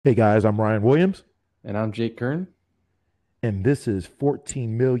Hey guys, I'm Ryan Williams, And I'm Jake Kern and this is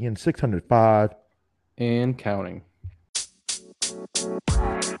 14,605. and counting.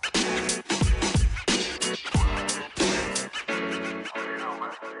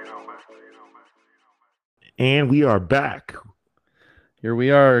 And we are back, Here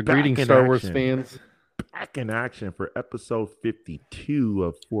we are. back Greetings, in Star Wars action, fans. back in action for episode 52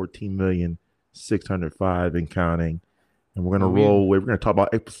 of 14,605 and counting. And we're going to We roll, we're going to talk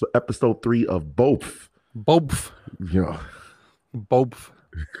about episode three of both. Both. Yeah. Both.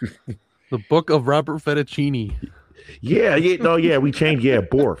 The Book of Robert Fettuccini. Yeah, we changed. Yeah,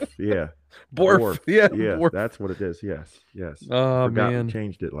 Borf. Yeah, Borf. Borf. Yeah, Yes, Borf. that's what it is. Yes. I Oh, forgot we man.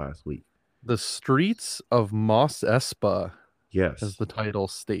 changed it last week. The Streets of Mos Espa, as Yes. the title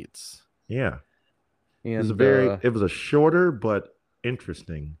states. Yeah. And It was a shorter but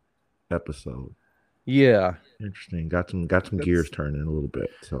interesting episode. yeah, Interesting. Got some gears that's turning a little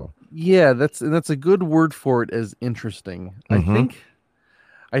bit. So that's a good word for it as interesting. hmm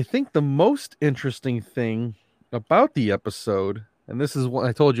I think the most interesting thing about the episode, and this is what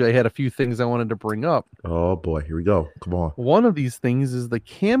I told you I had a few things I wanted to bring up. oh boy, here we go. Come on. One of these things is the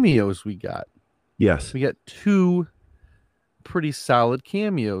cameos we got. Yes. We got two pretty solid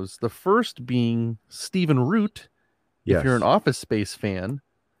cameos. The first being Stephen Root, if you're an Yes. Office Space fan.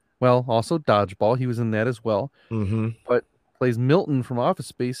 Well, also Dodgeball, he was in that as well. hmm But plays Milton from Office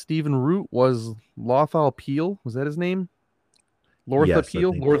Space. Stephen Root was Lothal Peel. Was that his name? Lortha Yes,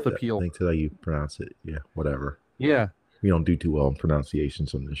 Peel? Lortha I Peel. think that's how you pronounce it. Yeah, whatever. Yeah. We don't do too well in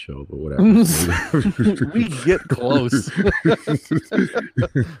pronunciations on this show, but whatever. We get close.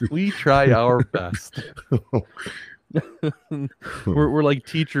 We try our best. We're like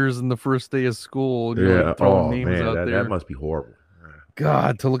teachers in the first day of school, like Yeah. throwing Oh names man, out that there. must be horrible.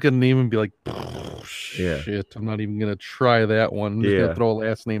 God, to look at a name and be like, Yeah. shit, I'm not even gonna try that one. I'm just gonna Yeah. throw a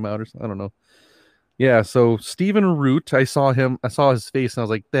last name out or something. I don't know. Yeah, so Stephen Root, I saw his face, and I was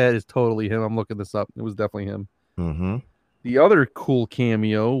like, that is totally him. I'm looking this up. It was definitely him. hmm The other cool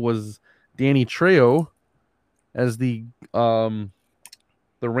cameo was Danny Trejo as um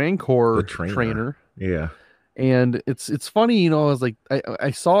the The Rancor trainer. trainer. Yeah. And it's funny, I was like,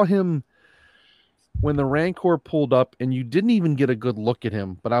 I saw him when the Rancor pulled up, and you didn't even get a good look at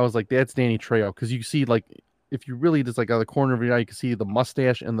him, but I was like, that's Danny Trejo, because you see, like, if you really just like out of the corner of your eye, you can see the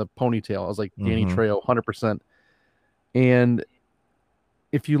mustache and the ponytail. I was like, Danny hmm Trejo, 100%. And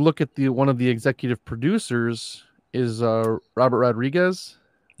if you look at the one of the executive producers is Robert Rodriguez.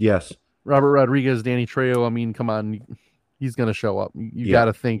 Yes. Robert Rodriguez, Danny Trejo. I mean, come on, he's gonna show up. You got Yeah.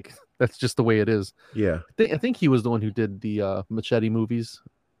 to think that's just the way it is. Yeah. I think he was the one who did the Machete movies.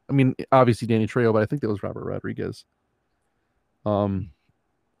 I mean, obviously Danny Trejo, but I think that was Robert Rodriguez. Um,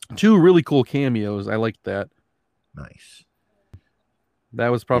 two really cool cameos. I liked that. Nice. That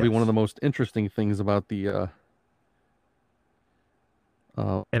was probably one of Yes. the most interesting things about the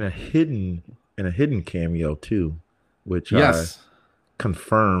uh And a hidden cameo too, which I yes.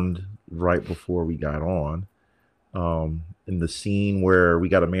 confirmed right before we got on. In the scene where we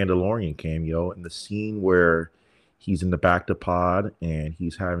got a Mandalorian cameo, in the scene where he's in the Bacta and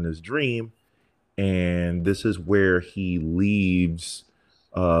he's having his dream, and this is where he leaves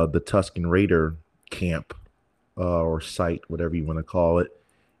the Tusken Raider camp or site, whatever you want to call it,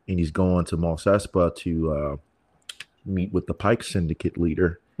 and he's going to Mos Espa to meet with the Pike Syndicate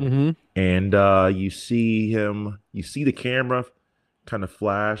leader. Mm-hmm. And you see the camera kind of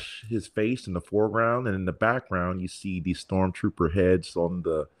flash his face in the foreground, and in the background, you see these stormtrooper heads on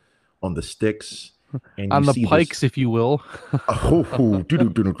the sticks, and you On the see this. pikes, if you will. Oh,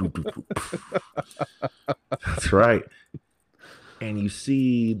 that's right. And you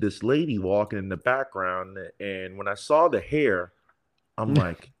see this lady walking in the background, and when I saw the hair, I'm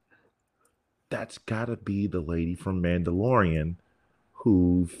like, that's gotta be the lady from Mandalorian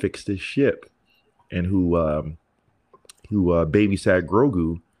who fixed his ship and who babysat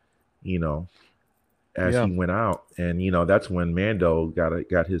Grogu, you know, as Yeah. he went out. And that's when Mando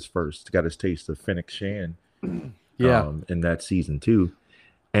got his taste of Fennec Shan Yeah. in that season too.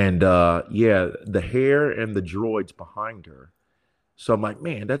 And yeah, the hair and the droids behind her. So I'm like,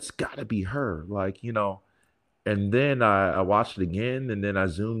 man, that's gotta be her. Like, and then I watched it again, and then I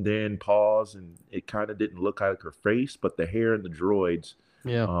zoomed in, paused, and it kind of didn't look like her face, but the hair and the droids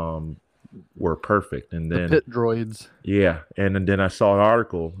Yeah. um, were perfect. And The then, pit droids. yeah, and then I saw an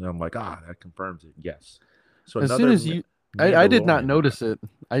article, and I'm like, that confirms it. Yes. So As soon another as I did not Mandalorian nod. notice it.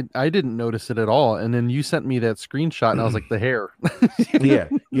 I didn't notice it at all. And then you sent me that screenshot, and I was like, the hair. Yeah,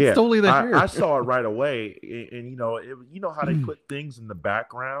 It's yeah. totally the I hair. saw it right away, and you know how they put things in the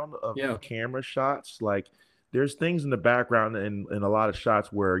background of Yeah. camera shots, like there's things in the background and a lot of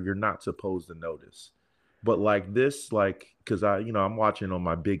shots where you're not supposed to notice. But like this, like because I'm watching on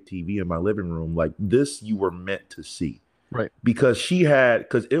my big TV in my living room, like this you were meant to see Right. because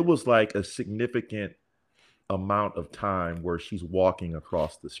because it was like a significant amount of time where she's walking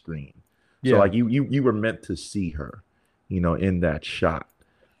across the screen. So Yeah. like you were meant to see her, in that shot.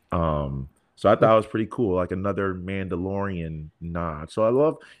 So I thought it was pretty cool, like another Mandalorian nod. So I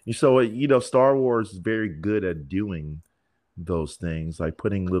love Star Wars is very good at doing those things, like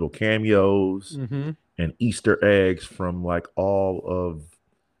putting little cameos Mm-hmm. and Easter eggs from like all of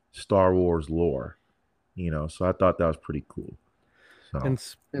Star Wars lore. So I thought that was pretty cool. So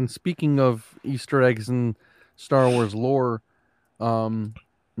And speaking of Easter eggs and Star Wars lore, I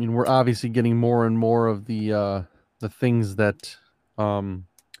mean, we're obviously getting more and more of the things that um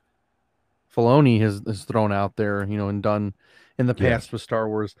Filoni has thrown out there, and done in the yes. past with Star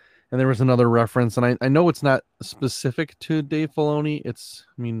Wars. And there was another reference, and I know it's not specific to Dave Filoni.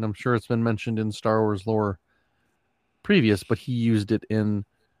 I mean, I'm sure it's been mentioned in Star Wars lore previous, but he used it in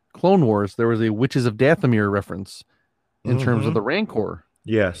Clone Wars. There was a Witches of Dathomir reference in terms of Mm-hmm. the Rancor.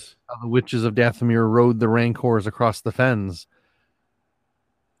 Yes. How the Witches of Dathomir rode the Rancors across the fens.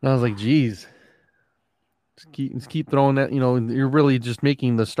 And I was like, geez, just keep throwing that. You're really just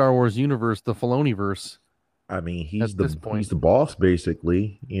making the Star Wars universe the Filoni verse I mean, at he's this he's point. the boss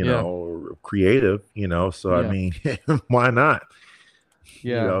basically, Yeah, creative, so I yeah, mean, why not?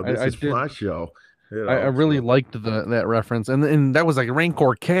 yeah. This I is did. my show, I really so liked that reference, and that was like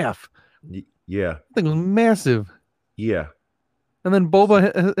Rancor calf. yeah. That thing was massive. Yeah. And then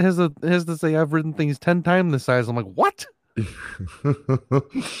Boba has to say, "I've ridden things 10 times the size." I'm like, what?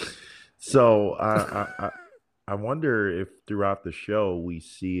 So I wonder if throughout the show we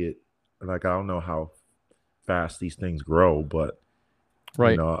see it. Like I don't know how fast these things grow, but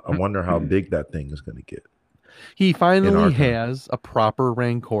Right. I wonder how big that thing is going to get He in our finally time. has a proper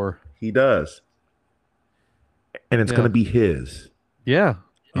Rancor. He does, and it's going Yeah. to be his. Yeah.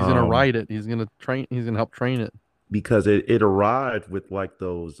 He's gonna Um, ride it. He's gonna train. He's gonna help train it. because it arrived with like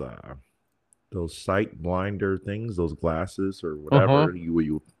those sight blinder things, those glasses or Uh huh. whatever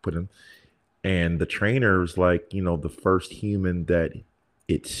you put in. And the trainer's like, the first human that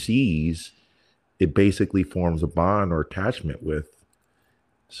it sees, it basically forms a bond or attachment with.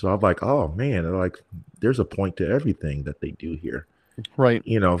 So I'm like, oh man, like there's a point to everything that they do here. Right.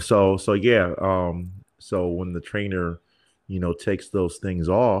 So yeah, so when the trainer, takes those things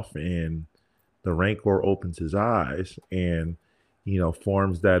off and the Rancor opens his eyes and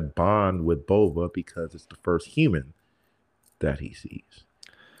forms that bond with Boba because it's the first human that he sees.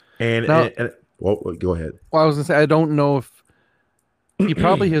 And Now, well, go ahead. well, I was gonna say I don't know if he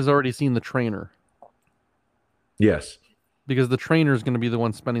probably has already seen the trainer Yes. because the trainer is going to be the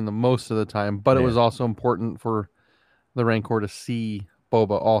one spending the most of the time. But it Yeah. was also important for the Rancor to see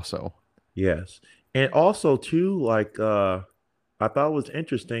Boba also. Yes. And also too, like I thought it was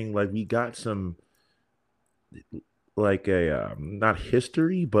interesting, like we got some like a not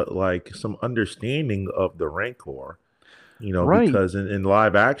history, but like some understanding of the Rancor, Right. because in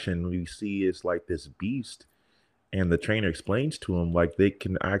live action we see it's like this beast and the trainer explains to him like they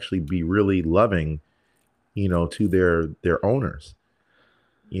can actually be really loving, to their owners,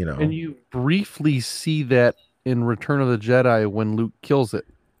 you And know. you briefly see that in Return of the Jedi when Luke kills it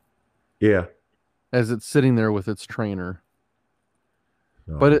Yeah. as it's sitting there with its trainer.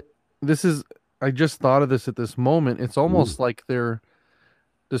 But So, this is, I just thought of this at this moment. It's ooh. almost like they're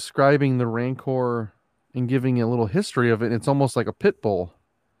describing the Rancor and giving a little history of it. It's almost like a pit bull,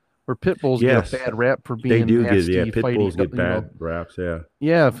 where pit bulls get a Yes. bad rap for They being do get, yeah, nasty, pit fighting, bulls get bad raps, yeah.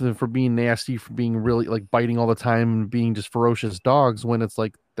 yeah, for being nasty, for being really like biting all the time and being just ferocious dogs. When it's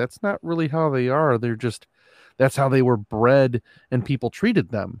like, that's not really how they are. That's how they were bred and people treated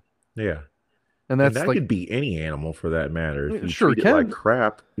them. Yeah. And And that's that like, could be any animal for that matter. If you sure treat it like can.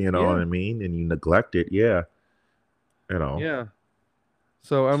 crap, you know what Yeah. I mean, and you neglect it, yeah, you know. Yeah.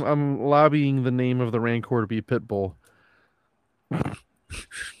 So I'm lobbying the name of the Rancor to be Pitbull.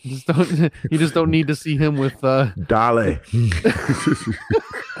 You just don't need to see him with Dale.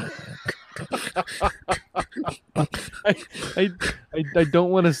 I, I I don't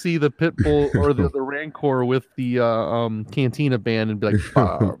want to see the Pitbull or the Rancor with the Cantina band and be like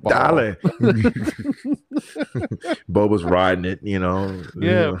bah, bah. Dale. Boba's riding it,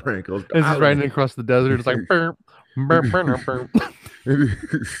 Yeah, Rank goes, as he's Dale. riding across the desert, it's like burp, burp, burp, burp.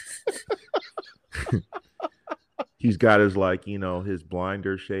 He's got his like his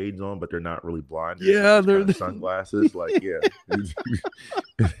blinder shades on, but they're not really blinders. It's Yeah, just they're kind of sunglasses. Like yeah,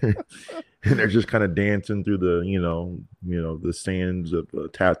 and they're just kind of dancing through the the sands of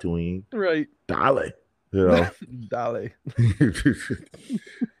Tatooine. right. Dale. You know. Dale.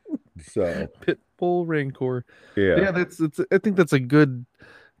 So Pitbull Rancor. yeah. Yeah, that's it's I think that's a good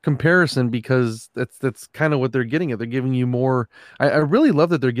comparison because that's kind of what they're getting at. They're giving you more. I really love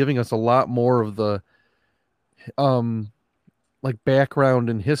that they're giving us a lot more of the um like background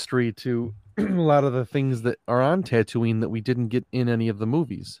and history to a lot of the things that are on Tatooine that we didn't get in any of the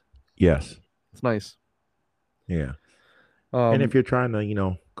movies. Yes. It's nice. Yeah. And if Um you're trying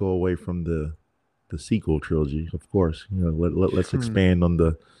to, go away from the sequel trilogy, of course, let's expand on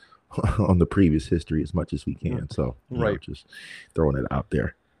the on the previous history as much as we can. So, right. just throwing it out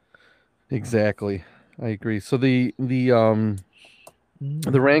there. Exactly. I agree. So the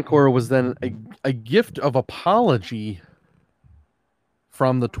Rancor was then a gift of apology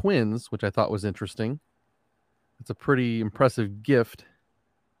from the twins, which I thought was interesting. It's a pretty impressive gift.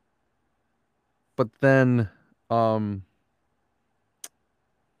 But then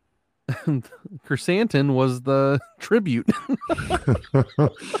Chrysanthemum was the tribute.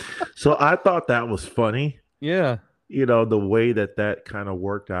 So I thought that was funny, Yeah. the way that kind of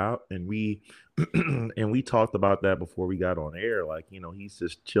worked out, and we and we talked about that before we got on air. Like, he's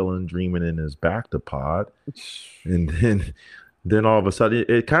just chilling, dreaming in his back to pod, and then all of a sudden,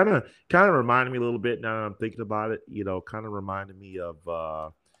 it kind of reminded me a little bit. Now that I'm thinking about it, kind of reminded me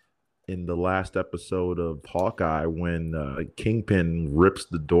of in the last episode of Hawkeye when Kingpin rips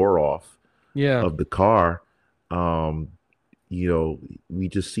the door off Yeah. of the car. Um, we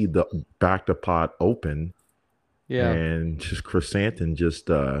just see the back to pod open Yeah. and just Chrysanthemum just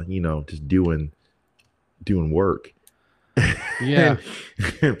just doing work. Yeah.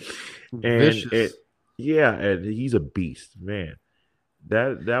 and and it Vicious. yeah, and he's a beast, man.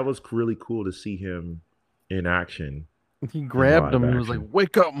 That was really cool to see him in action He in grabbed live him and was like, action.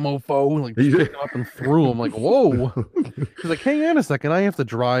 "Wake up, mofo!" And like just picked him up and threw him. Like, whoa! He's like, "Hang on a second, I have to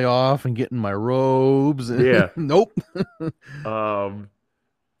dry off and get in my robes." Yeah. Nope. Um,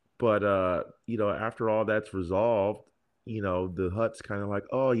 but after all that's resolved, the Hut's kind of like,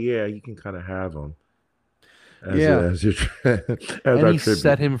 oh yeah, you can kind of have him Yeah, as your as and our he set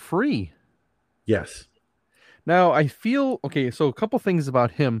tribute. him free. Yes. Now I feel okay. So a couple things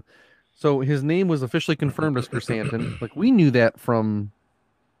about him. So his name was officially confirmed as Chrysanthemum. Like we knew that from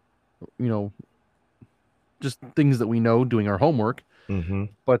you know just things that we know doing our homework. Mm-hmm.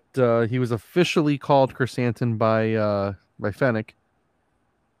 But he was officially called Chrysanthemum by Fennec.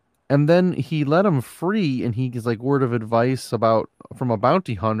 And then he let him free, and he gives like word of advice about from a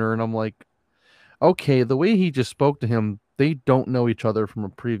bounty hunter, and I'm like, okay, the way he just spoke to him, they don't know each other from a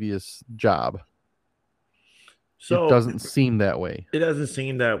previous job. It So doesn't seem that way. it doesn't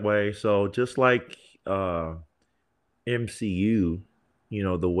seem that way. So just like MCU,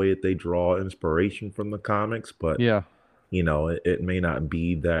 the way that they draw inspiration from the comics, but Yeah. it may not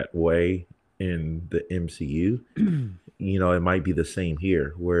be that way in the MCU. It might be the same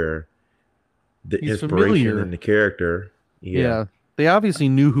here, where the He's inspiration in familiar. the character, yeah, Yeah. They obviously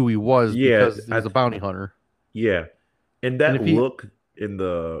knew who he was yeah, because he was a bounty hunter. yeah, and And that if he look in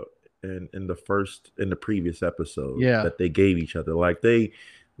the previous episode yeah, that they gave each other, like they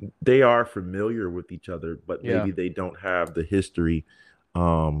are familiar with each other, but yeah. maybe they don't have the history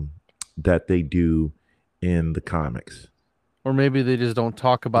um that they do in the comics. Or maybe they just don't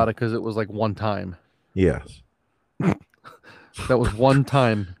talk about it because it was like one time. Yes. That was one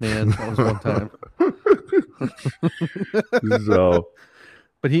time, man. That was one time. So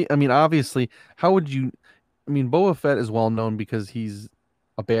But I mean, obviously, how would you? I mean, Boba Fett is well known because he's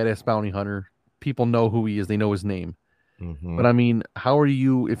a badass bounty hunter. People know who he is, they know his name. mhm. But I mean, how are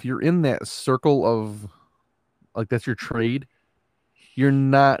you, if you're in that circle of, like, that's your trade, you're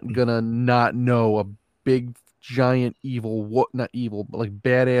not gonna not know a big, giant, evil, what, not evil, but like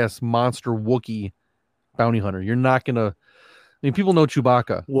badass monster Wookiee bounty hunter. You're not gonna, I mean, people know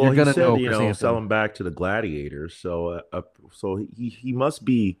Chewbacca. Well, You're he gonna said, know sell Chrysanthemum. him back to the gladiators. So he must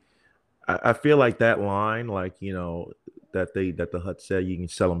be. I feel like that line, like that the Hut said, you can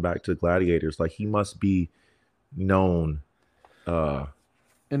sell him back to the gladiators. Like he must be known, uh,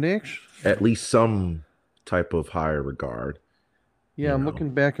 And actually, at least some type of higher regard. yeah, You I'm know. looking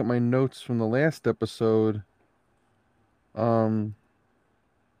back at my notes from the last episode. Um,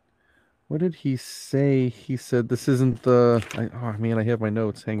 What did he say? He said this isn't oh man, I have my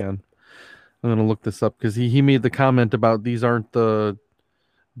notes. Hang on. I'm gonna look this up because he made the comment about these aren't the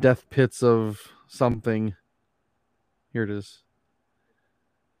death pits of something. Here it is.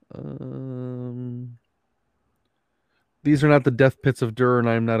 Um, these are not the death pits of Dur, and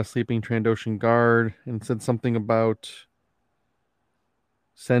I am not a sleeping Trandoshan guard. And said something about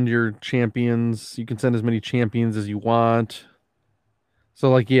send your champions. You can send as many champions as you want. So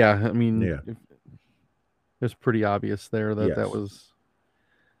like, yeah, I mean, Yeah. It's pretty obvious there that that Yes. was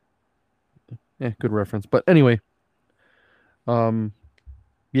good reference. But anyway, um,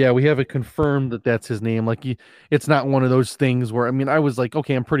 yeah, we have it confirmed that that's his name. Like, it's not one of those things where I mean, I was like,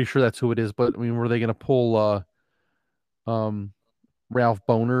 okay, I'm pretty sure that's who it is, but I mean, were they gonna pull um Ralph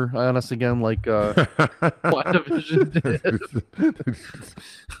Boner on us again, like WandaVision did?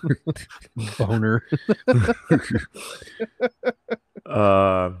 Boner.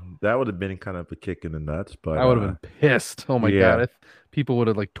 That would have been kind of a kick in the nuts, but I would have been pissed. Oh my god, yeah. people would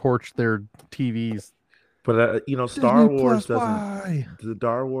have like torched their TVs. But Star Disney Wars Plus, doesn't. why?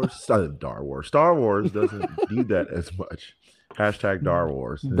 Star Wars doesn't do that as much. Hashtag Star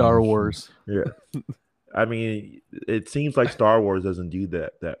Wars. Star Wars. Yeah. I mean, it seems like Star Wars doesn't do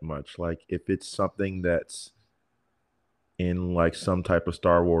that much. Like if it's something that's in like some type of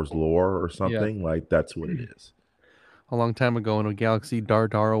Star Wars lore or Yeah, something, like that's what it is. a long time ago in a galaxy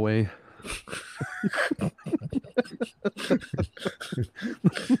dar away.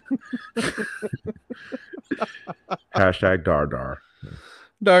 Hashtag Dar Dar.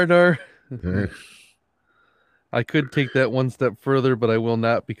 Dar. I could take that one step further, but I will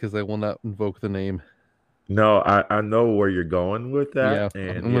not because I will not invoke the name. No, I know where you're going with Yeah, that,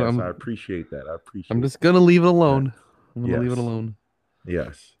 and yes, I appreciate that. I I'm appreciate just gonna leave it that. alone. I'm gonna leave it Yes, alone.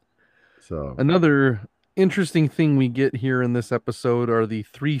 yes. So Another interesting thing we get here in this episode are the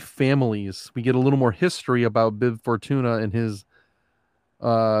three families. We get a little more history about Bib Fortuna and his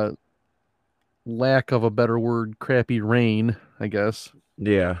uh lack of a better word, crappy reign, I guess,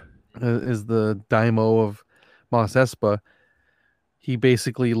 yeah, is the daimo of Mos Espa. He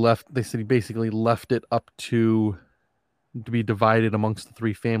basically left. They said he basically left it up to be divided amongst the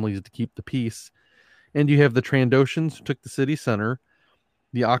three families to keep the peace. And you have the Trandoshans who took the city center,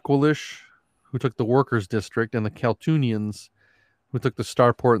 the Aqualish who took the workers district, and the Kaltunians who took the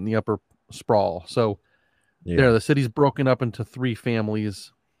starport and the upper sprawl. So there, yeah, the city's broken up into three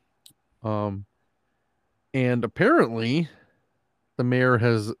families. And apparently the mayor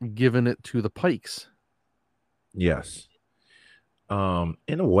has given it to the Pikes. yes. In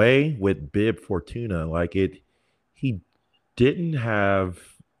a way, with Bib Fortuna, like he didn't have.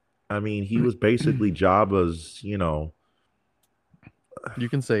 I mean, he was basically Jabba's, You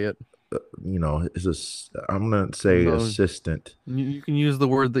can say it. I'm gonna say No, assistant. you can use the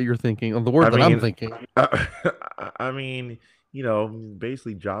word that you're thinking, or the word I that I'm mean, thinking. I mean,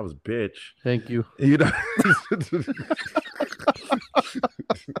 basically Jabba's bitch. Thank you. You know,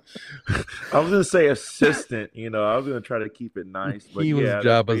 I was gonna say assistant. I was gonna try to keep it nice, but He was yeah, that's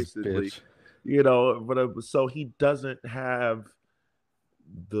Jabba's basically, bitch. but so he doesn't have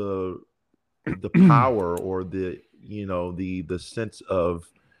the power or the sense of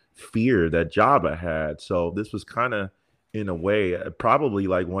fear that Jabba had. So this was kind of in a way probably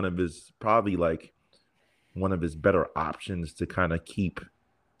like one of his better options to kind of keep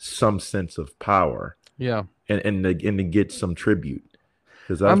some sense of power Yeah. and to get some tribute,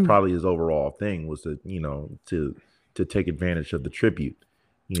 because that was I'm probably his overall thing, was to take advantage of the tribute,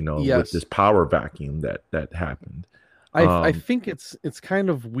 with this yes. power vacuum that happened. I think it's kind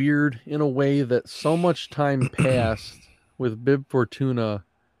of weird in a way that so much time passed with Bib Fortuna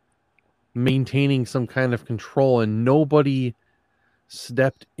maintaining some kind of control and nobody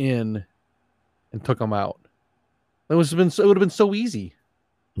stepped in and took him out. It would have been so easy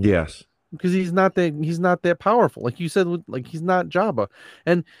Yes. because he's not that powerful. Like you said, like he's not Jabba.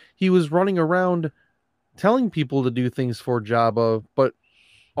 And he was running around telling people to do things for Jabba, but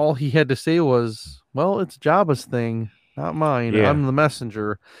all he had to say was, well, it's Jabba's thing, not mine. Yeah. I'm the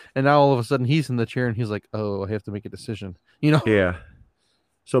messenger. And now all of a sudden he's in the chair and he's like, oh, I have to make a decision. Yeah.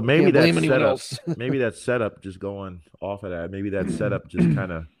 So maybe Can't that blame anyone setup, else. just going off of that, maybe that setup just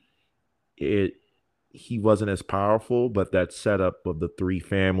kind of it he wasn't as powerful, but that setup of the three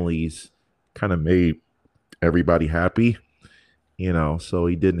families kind of made everybody happy, so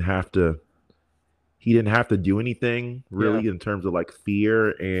he didn't have to do anything Yeah. really in terms of like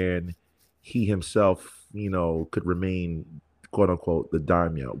fear, and he himself, could remain quote unquote the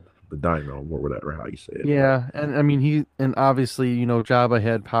daimyo or whatever how you say it. But Yeah. And I mean, and obviously, Jabba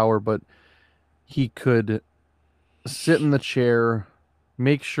had power, but he could sit in the chair,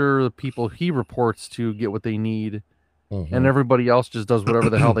 make sure the people he reports to get what they need, and Mhm. everybody else just does whatever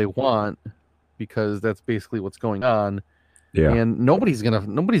the hell they want because that's basically what's going on. Yeah. And nobody's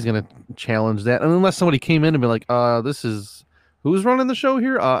gonna challenge that, and unless somebody came in and be like, this is who's running the show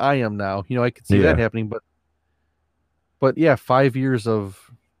here. I am now. I could see that Yeah. happening, but yeah, 5 years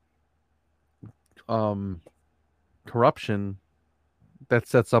of um corruption, that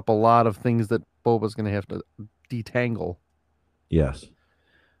sets up a lot of things that Boba's gonna have to detangle. Yes.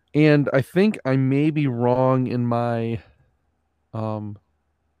 And I think I may be wrong in my um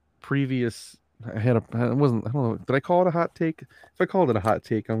previous. I had a. I wasn't. I don't know. Did I call it a hot take? If I called it a hot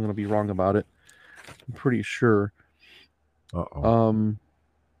take, I'm gonna be wrong about it. I'm pretty sure. Uh-oh. Um,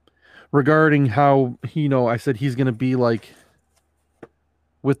 Regarding how I said he's gonna be like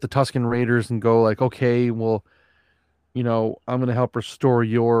with the Tusken Raiders and go like, okay, well, I'm gonna help restore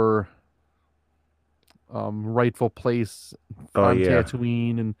your rightful place Oh on yeah.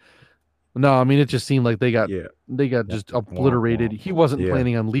 Tatooine. And no, I mean it just seemed like they got Yeah. just Womp obliterated. womp. He wasn't Yeah.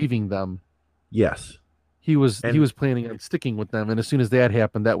 planning on leaving them. Yes. He And was planning on sticking with them. And as soon as that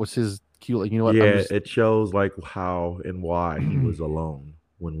happened, that was his cue. Like, you know what? I'm yeah, just it shows like how and why he was alone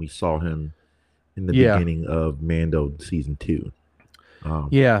when we saw him in the yeah, beginning of Mando season 2. Um,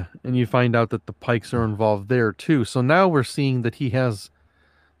 yeah. And you find out that the Pikes are involved there too. So now we're seeing that he has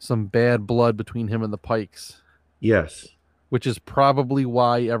some bad blood between him and the Pikes, yes. which is probably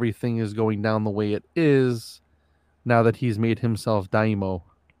why everything is going down the way it is now that he's made himself Daimo.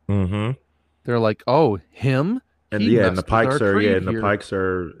 Mm-hmm. They're like, oh, him? And He yeah, and the messed with our Pikes are trade and the here. Pikes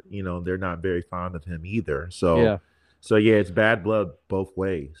are, they're not very fond of him either. So Yeah. so yeah, it's bad blood both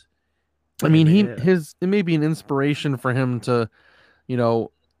ways. I And mean, yeah, it may be an inspiration for him to, you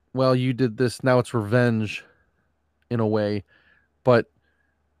know, well, you did this, now it's revenge in a way, but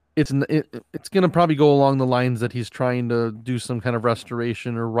it's going to probably go along the lines that he's trying to do some kind of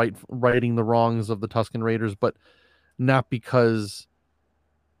restoration or righting the wrongs of the Tusken Raiders, but not because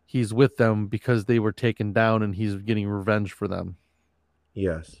he's with them, because they were taken down and he's getting revenge for them.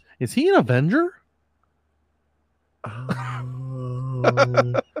 yes. Is he an Avenger? Um,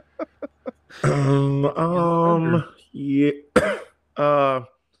 He's an Avenger. yeah. Uh,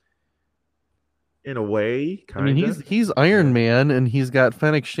 in a way, I mean, kinda. he's Iron Yeah. Man, and he's got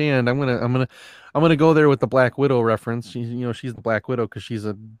Fennec Shand. I'm gonna go there with the Black Widow reference. She's the Black Widow because she's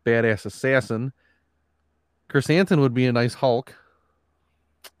a badass assassin. Chrysanthemum would be a nice Hulk.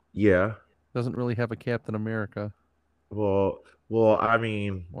 Yeah. Doesn't really have a Captain America Well, I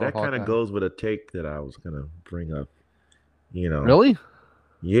mean, or a that kind of Hawkeye. goes with a take that I was gonna bring up, you know. Really?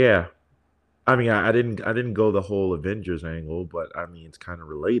 Yeah. I mean, I didn't go the whole Avengers angle, but I mean, it's kind of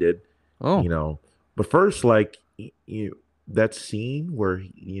related, Oh, you know. But first, like that scene where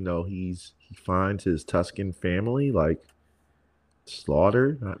he finds his Tuscan family like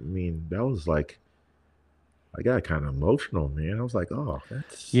slaughtered. I mean, that was like I got kind of emotional, man. I was like, oh, that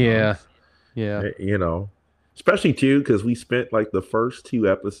yeah, sucks. yeah, You know, especially too because we spent like the first two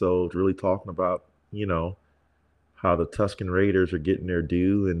episodes really talking about how the Tusken Raiders are getting their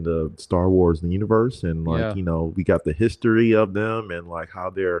due in the Star Wars universe, and like yeah, we got the history of them and like how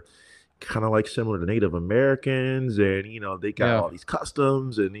they're kind of like similar to Native Americans, and they got yeah, all these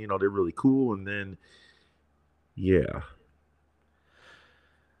customs, and they're really cool, and then yeah,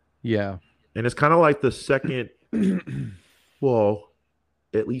 yeah. and it's kind of like the second, well,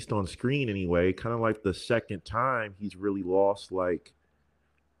 at least on screen anyway, kind of like the second time he's really lost like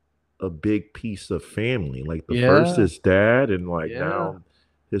a big piece of family. Like the first Yeah, his dad, and like yeah. now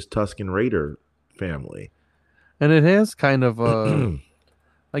his Tusken Raider family. And it has kind of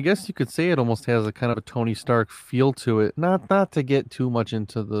I guess you could say it almost has a kind of a Tony Stark feel to it. Not to get too much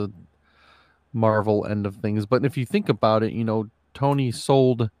into the Marvel end of things, but if you think about it, Tony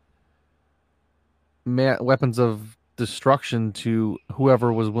sold weapons of destruction to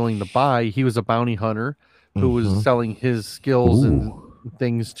whoever was willing to buy. He was a bounty hunter who was Mm-hmm. selling his skills and Ooh.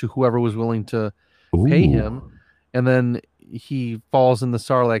 things to whoever was willing to pay him. Ooh. And then he falls in the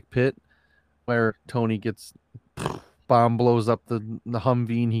Sarlacc pit where Tony gets bomb blows up the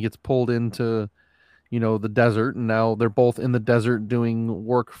Humvee and he gets pulled into the desert, and now they're both in the desert doing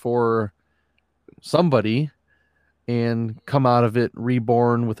work for somebody and come out of it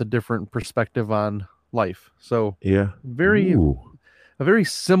reborn with a different perspective on life. So Yeah. very Ooh. a very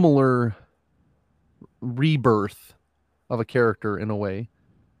similar rebirth of a character in a way.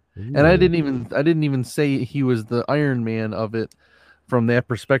 And Ooh. I didn't even say he was the Iron Man of it from that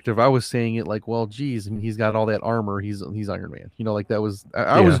perspective. I was saying it like, well, geez, I mean, he's got all that armor. He's Iron Man. Like that was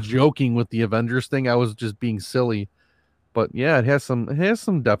I was Yeah. joking with the Avengers thing. I was just being silly. But yeah, it has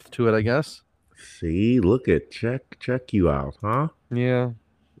some depth to it, I guess. See, look at check you out, huh? Yeah.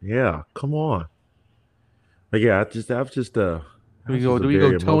 Yeah. Come on. But yeah, Do we that's just go? a Do we go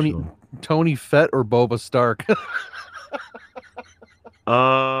very emotional. Tony Fett or Boba Stark? Uh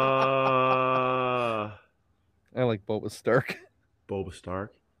I like Boba Stark. Boba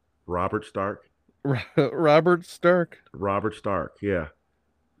Stark. Robert Stark. Robert Stark. Robert Stark. Yeah.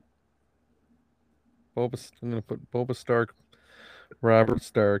 I'm gonna put Boba Stark, Robert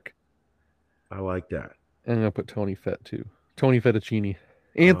Stark, I like that. and I'm gonna put Tony Fett too. Tony Fettuccine.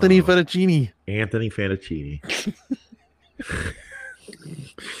 Anthony Fettuccine. Anthony Fantaccini.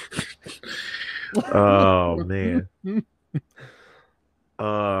 Oh man.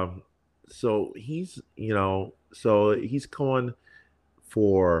 Um, so he's going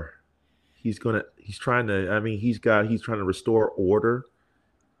for he's trying to, I mean, he's trying to restore order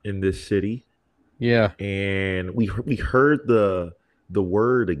in this city, Yeah. and we heard the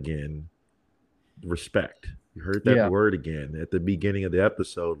word again, respect. We heard that Yeah. word again at the beginning of the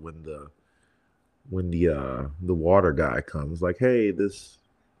episode when the water guy comes, like, hey, this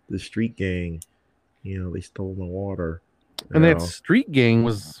street gang, they stole my water. And that Now, street gang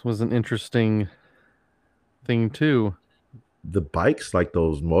was an interesting thing too. the bikes, like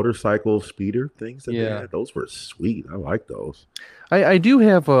those motorcycle speeder things that they Yeah. had, those were sweet. I like those. I do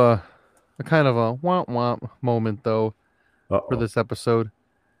have a kind of a womp womp moment though for Uh-oh. this episode.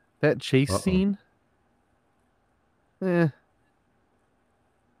 That chase Uh-oh. scene, kind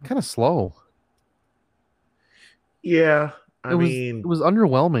of slow. Yeah, I It mean, was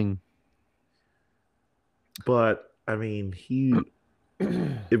underwhelming. but I mean,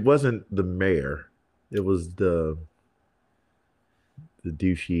 it wasn't the mayor. It was the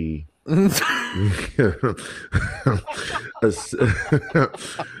douchey ass-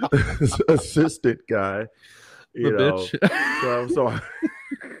 assistant guy, The bitch. So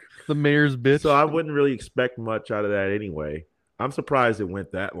The mayor's bitch. so I wouldn't really expect much out of that anyway. I'm surprised it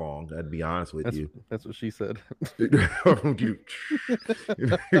went that long. I'd be honest with you. That's what she said.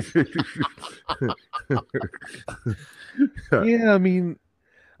 Yeah, I mean,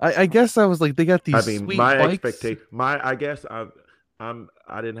 I guess I was like, they got these I mean, sweet my bikes. expectation, I guess I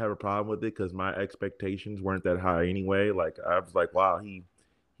didn't have a problem with it because my expectations weren't that high anyway. Like I was like, wow, he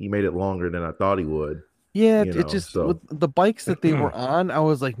made it longer than I thought he would. Yeah, You it know, just so with the bikes that they were on, I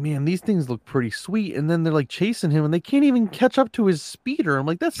was like, man, these things look pretty sweet. And then they're like chasing him, and they can't even catch up to his speeder. I'm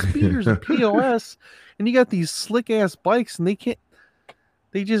like, that speeder's a POS, and you got these slick ass bikes, and they can't.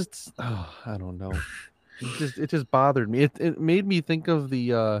 They just, oh, I don't know. It just bothered me. It made me think of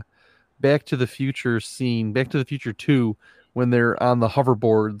the Back to the Future scene, Back to the Future 2, when they're on the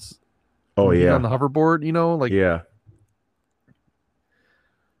hoverboards. oh When he's on yeah, the hoverboard, like yeah,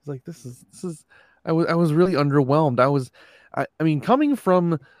 it's like this is. I was really underwhelmed. I mean, coming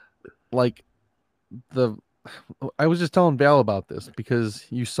from like the I was just telling Val about this because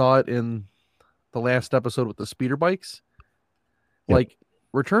you saw it in the last episode with the speeder bikes. Yep. Like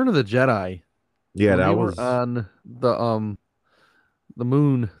Return of the Jedi, yeah. when That they was were on the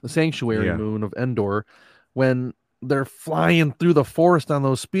moon, the sanctuary yeah, moon of Endor, when they're flying through the forest on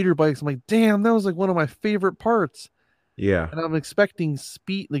those speeder bikes. I'm like, damn, that was like one of my favorite parts. yeah, And I'm expecting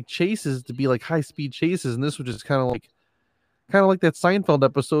speed like chases to be like high speed chases, and this was just kind of like that Seinfeld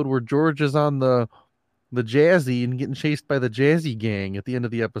episode where George is on the Jazzy and getting chased by the Jazzy gang at the end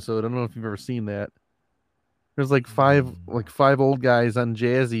of the episode. I don't know if you've ever seen that. There's like five old guys on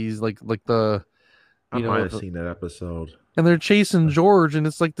Jazzies, like the I you might know have seen that episode. and they're chasing George, and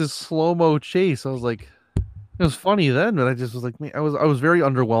it's like this slow-mo chase. I was like, it was funny then, but I just was like, man, I was very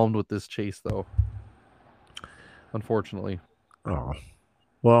underwhelmed with this chase though. Unfortunately. Oh,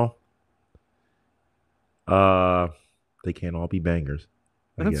 well, uh, they can't all be bangers.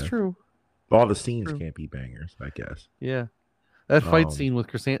 I And that's guess true. all the scenes True. can't be bangers. I guess Yeah. That fight um, scene with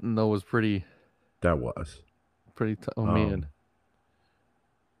Chrysanthemum though was that was. oh Um, man.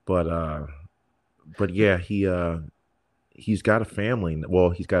 but but yeah, he's got a family. Well,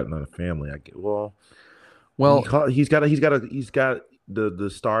 he's got not a family. I get. Well, Well, he's got the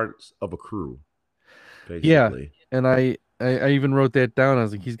starts of a crew, yeah. basically. And I even wrote that down. I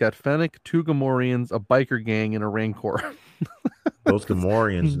was like, he's got Fennec, two Gamorreans, a biker gang, and a Rancor. Those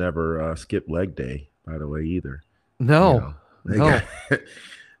Gamorreans never skip leg day, by the way, either. You No, know, they no. got,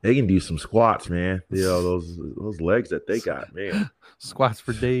 they can do some squats, man. Those legs that they got, man. Squats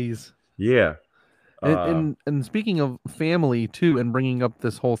for days. Yeah. And speaking of family too, and bringing up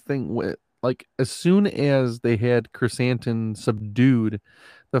this whole thing with like as soon as they had Chrysanthemum subdued,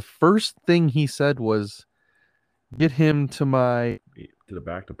 the first thing he said was, "Get him to my To the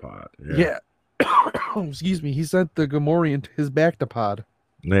back to pod. yeah." Excuse me. He sent the Gamorrean to his Bactopod.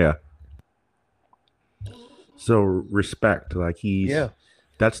 Yeah. So respect, like Yeah.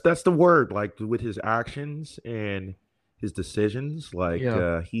 that's the word, like with his actions and his decisions, like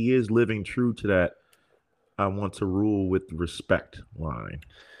Yeah. he is living true to that I want to rule with respect line,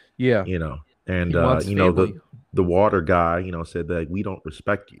 Yeah. And He wants family. the water guy, said that we don't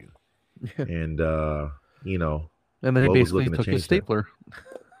respect you. Yeah. And And then he Lo was basically looking to took his change that. stapler.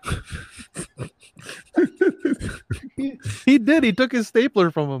 he He did. He took his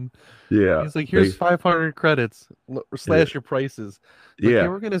stapler from him. Yeah, He's like, here's they 500 credits yeah, slash your prices. Like, yeah, yeah.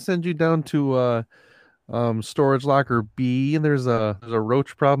 we're gonna send you down to storage locker B, and there's a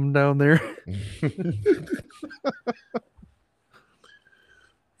roach problem down there.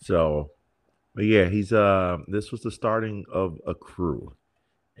 So, but yeah, he's this was the starting of a crew.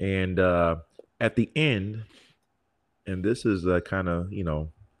 And at the end, and this is a kind of,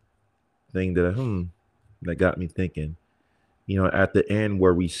 thing that got me thinking. At the end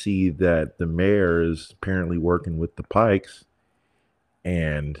where we see that the mayor is apparently working with the Pikes,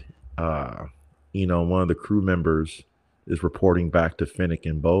 and uh, one of the crew members is reporting back to Finnick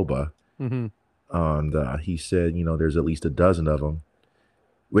and Boba, Hmm. and he said, there's at least a dozen of them.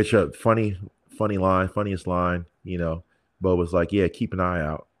 Which funny line, funniest line. Boba's like, yeah, keep an eye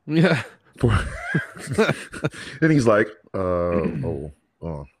out Yeah. for, and he's like, oh,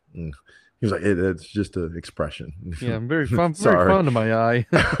 oh. Mm. He was like, it's just an expression. Yeah, I'm very Sorry. fond of my eye.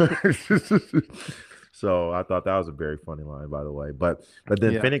 So I thought that was a very funny line, by the way. But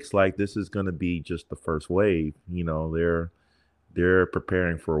then Yeah. Phoenix, like, this is going to be just the first wave. They're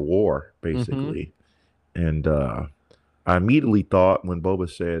preparing for a war Hmm. basically, and I immediately thought when Boba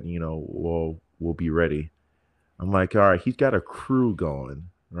said, well, we'll be ready. I'm like, all right, he's got a crew going,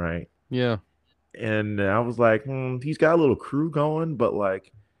 right? Yeah. And I was like, he's got a little crew going, but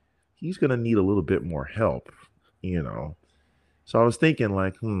like, he's gonna need a little bit more help, you know. So I was thinking,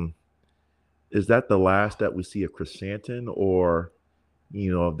 like, is that the last that we see of Chrysanthemum, or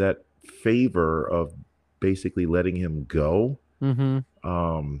that favor of basically letting him go? Hmm.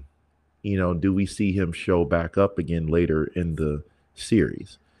 Um, do we see him show back up again later in the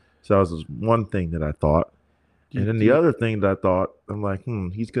series? So that was one thing that I thought. Do, And then the do, other thing that I thought, I'm like,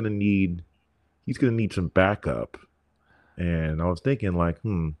 he's gonna need some backup. And I was thinking, like,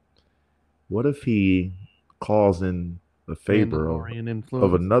 what if he calls in the favor Mandalorian of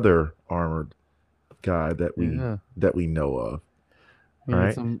influence. another armored guy that we Yeah. that we know of, Yeah,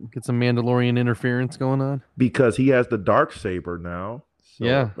 right? get some Mandalorian interference going on. Because he has the dark saber now. So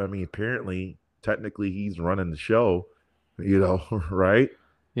Yeah. I mean, apparently, technically, he's running the show, right?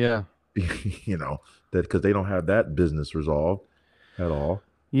 Yeah. you know that because they don't have that business resolved at all.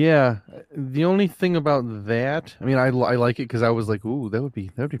 Yeah. The only thing about that, I mean, I like it because I was like, ooh, that would be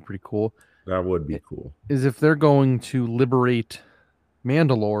pretty cool. That would be i- cool. Is if they're going to liberate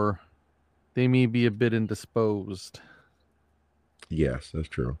Mandalore, they may be a bit indisposed. Yes, that's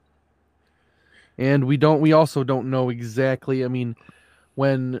true. And we also don't know exactly. I mean,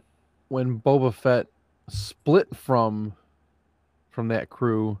 when when Boba Fett split from that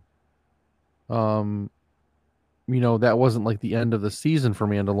crew, um, that wasn't like the end of the season for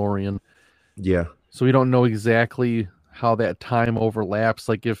Mandalorian. Yeah, So we don't know exactly how that time overlaps.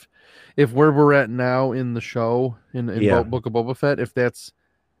 Like if where we're at now in the show in yeah. Book of Boba Fett, if that's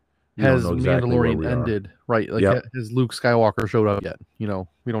We don't has know exactly where Mandalorian we are. ended, right? Like Yep. has Luke Skywalker showed up yet? We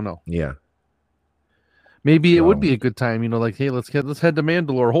don't know. Yeah. Maybe it would So be a good time, like, hey, let's head to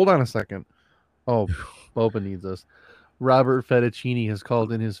Mandalore. Hold on a second. Oh, Boba needs us. Robert Fettuccini has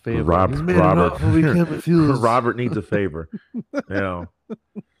called in his favor. Rob He's made an Robert offer we can't refuse. Robert needs a favor. You know.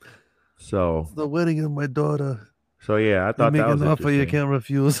 So It's the wedding of my daughter. yeah, I You thought make that was an offer you interesting. can't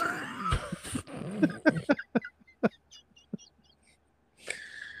refuse.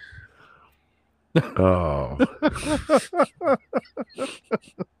 Oh.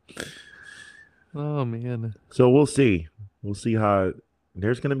 Oh man. So we'll see. We'll see how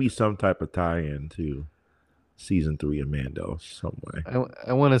there's gonna be some type of tie-in to season 3 of Mando some way.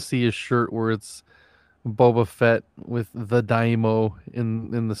 I want to see a shirt where it's Boba Fett with the Daimo in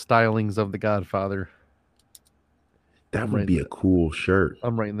the stylings of the Godfather. That I'm would writing be a that. cool shirt.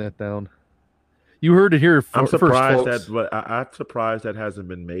 I'm writing that down. You heard it here I'm first, surprised folks. that, but I'm surprised that hasn't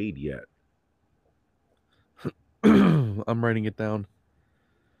been made yet. I'm writing it down.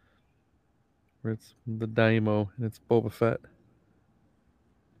 Where it's the Daimo and it's Boba Fett.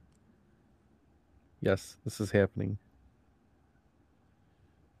 Yes, this is happening.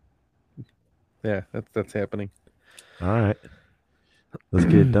 Yeah, that's happening. All right, let's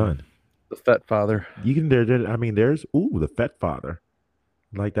get it done. The Fett Father. You can I mean, there's the Fett Father,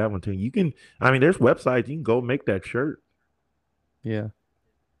 I like that one too. You can, I mean, there's websites you can go make that shirt. Yeah,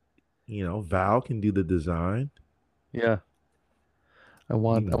 Val can do the design. yeah. I You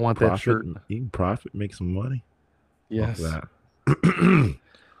want I can want that profit. shirt. You can profit, make some money off Yes. of that.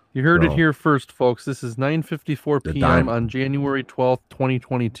 You heard it So here first, folks. This is 9:54 the p.m. dime. on January 12th,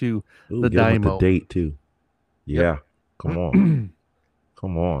 2022. Ooh, The get them with the Daimo. date too. Yep. Yeah, come on,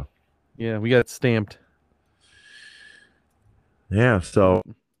 come on. Yeah, we got it stamped. Yeah. So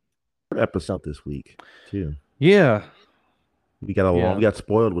episode this week too. Yeah. Yeah. we got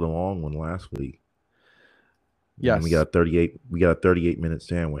spoiled with a long one last week. And Yes. we got a 38-minute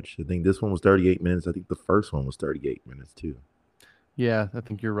sandwich. I think this one was 38 minutes. I think the first one was 38 minutes too. Yeah, I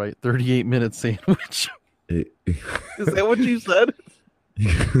think you're right. 38-minute sandwich. It, Is that what you said?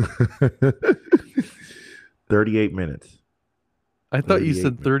 38 minutes. I thought you 38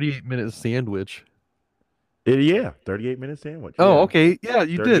 said minutes. 38-minute sandwich. Yeah, 38-minute sandwich. Oh, Yeah. okay. Yeah,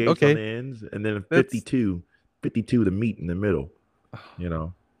 you did. 38's on Okay. the ends and then That's 52 the meat in the middle, you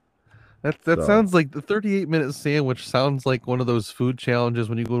know. that So, sounds like the 38-minute sandwich sounds like one of those food challenges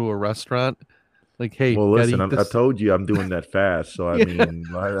when you go to a restaurant. Like, hey, well, gotta listen, eat I this. told you I'm doing that fast. So, I Yeah. mean,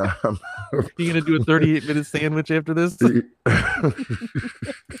 like, You gonna do a 38-minute sandwich after this? That's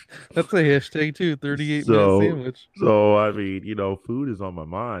a hashtag too, 38-minute so, sandwich. I mean, food is on my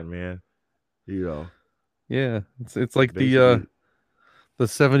mind, man. You know, Yeah. It's like basically, the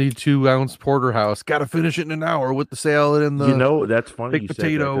 72-ounce porterhouse. Gotta finish it in an hour with the salad and the that's funny you baked said that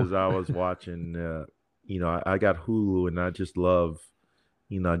potato. because I was watching, I got Hulu and I just love,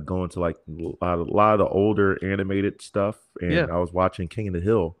 going to like a lot of the older animated stuff. Yeah. And I was watching King of the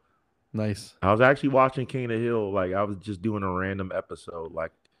Hill. Nice. I was actually watching King of the Hill. Like I was just doing a random episode,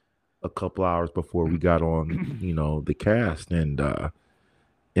 like a couple hours before we got on, the cast. And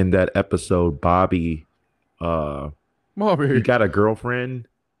in that episode, Bobby, uh, he Marbury. got a girlfriend,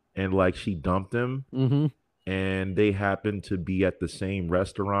 and like she dumped him, Mm-hmm. and they happened to be at the same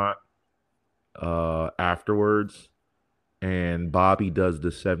restaurant afterwards. And Bobby does the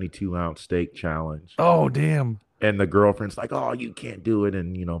 72-ounce steak challenge. Oh, damn. And the girlfriend's like, "Oh, you can't do it,"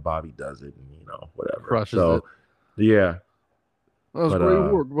 and Bobby does it, and whatever. Crushes it. So, yeah, That was but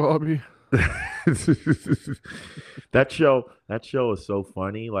great work, Bobby. that show is so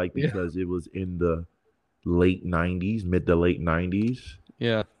funny, like Yeah. because it was in the late '90s, mid to late '90s.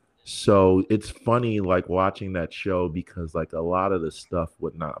 Yeah. So it's funny, like watching that show because like a lot of the stuff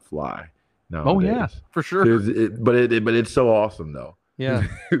would not fly Oh, yeah, nowadays. for sure. But it's so awesome though. Yeah.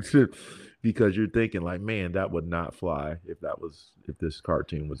 Because you're thinking like, man, that would not fly if this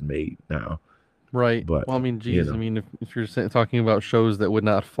cartoon was made now. Right. But Well, I mean, you geez, I know, mean, if you're talking about shows that would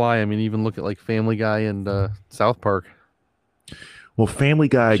not fly, I mean, even look at like Family Guy and South Park. well, Family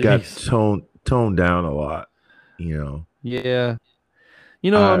Guy got Jeez. toned down a lot. You know, Yeah. I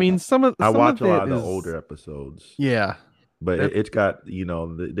I mean, I some of watch a lot that of the is, older episodes, yeah. but That it's got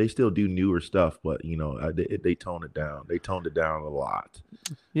they still do newer stuff, but they tone it down. They toned it down a lot.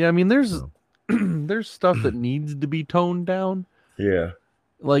 Yeah, I mean, there's So there's stuff that needs to be toned down. yeah.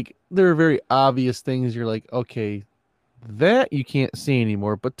 Like there are very obvious things you're like, okay, that you can't see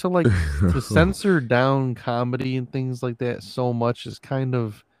anymore, but to censor down comedy and things like that so much is kind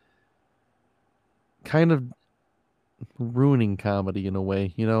of ruining comedy in a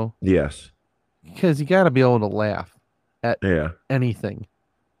way, Yes. because you got to be able to laugh at Yeah. anything,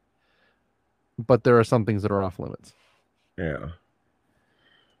 but there are some things that are off limits. Yeah.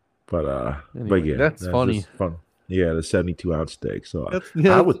 But Anyway, yeah, that's that's funny. just fun. Yeah, the 72-ounce steak. So That's I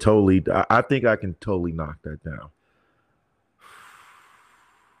yeah, would totally. I think I can totally knock that down.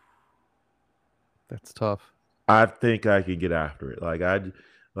 that's tough. I think I can get after it.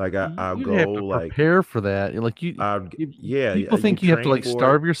 I'll You'd go have to like prepare for that. Like I you yeah. people You think you have to train like for it.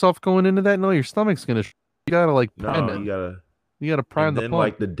 starve yourself going into that. No, your stomach's gonna. You gotta like prime No, it. you gotta. You gotta prime And the then pump.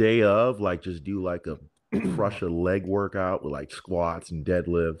 like the day of, like just do like a crush a leg workout with like squats and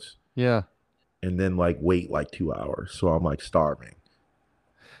deadlifts, Yeah, and then like wait like 2 hours. So I'm like starving.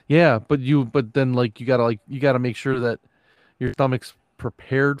 yeah, but then you gotta make sure that your stomach's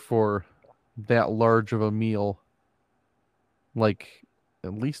prepared for that large of a meal, like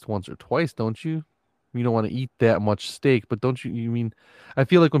at least once or twice, don't you? You don't want to eat that much steak, but don't you? You mean, I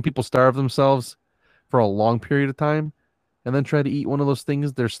feel like when people starve themselves for a long period of time and then try to eat one of those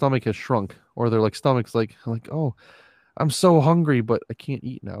things, their stomach has shrunk, or their like stomach's like, oh, I'm so hungry, but I can't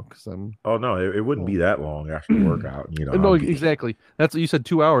eat now because I'm Oh no, it wouldn't full. be that long after the workout. No, I'd be exactly. That's what you said.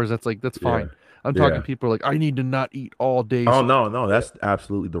 2 hours. That's yeah, fine. I'm talking yeah. people are like, I need to not eat all day. Oh So no, no, that's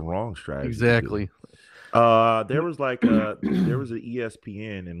absolutely the wrong strategy to do. exactly. There was an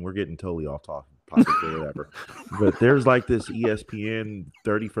ESPN, and we're getting totally off topic or whatever. But there's like this ESPN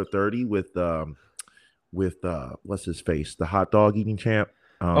 30 for 30 with what's his face, the hot dog eating champ.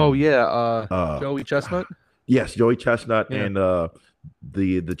 Oh Um, yeah, uh, Joey Chestnut, yes, Joey Chestnut yeah, and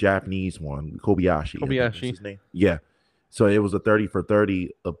the Japanese one, Kobayashi, I think was Kobayashi, his name. Yeah. So it was a 30 for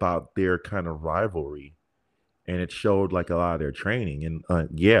 30 about their kind of rivalry, and it showed like a lot of their training, and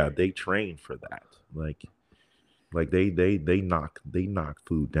yeah, they train for that. Like they knock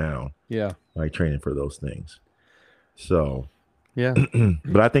food down, yeah, like training for those things. So, yeah,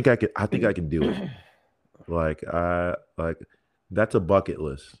 but I think I can do it. Like That's a bucket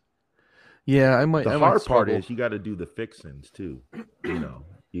list. Yeah, The I might hard part struggle. is you got to do the fixins too. You know,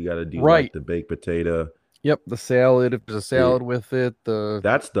 you got to do like Right. the baked potato. Yep. The salad, if there's a Yeah, salad with it,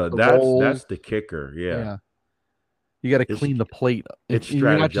 that's the roll. the kicker. Yeah, Yeah. You got to it's clean the plate. it's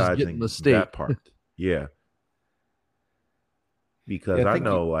You're not just getting strategizing the steak. that part. Yeah, Yeah, because I I think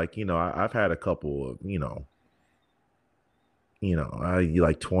know, like I've had a couple of I eat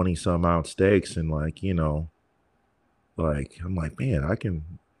like 20 some ounce steaks, and like I'm like, man,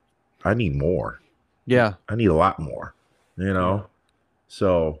 I need more. yeah. I need a lot more. You Yeah. know,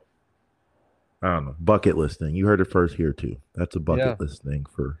 so I don't know. Bucket list thing. You heard it first here too. That's a Yeah. bucket list thing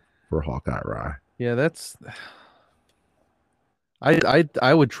for Hawkeye Rye. Yeah, that's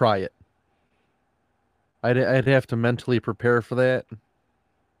I would try it. I'd have to mentally prepare for that,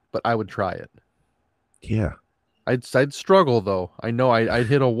 but I would try it. Yeah. I'd struggle though. I know I'd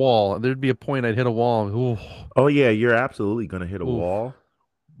hit a wall. There'd be a point I'd hit a wall. And, oof, Oh yeah, you're absolutely gonna hit a oof. wall,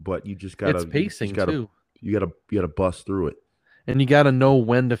 but you just It's gotta pacing too, you gotta bust through it. and you got to know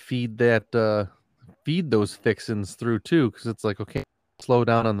when to feed those fixins through too, because it's like okay, slow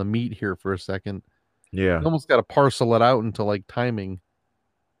down on the meat here for a second. Yeah. You almost got to parcel it out into like timing.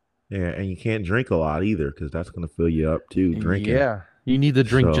 Yeah, and you can't drink a lot either because that's gonna fill you up too, drinking. Yeah, you need to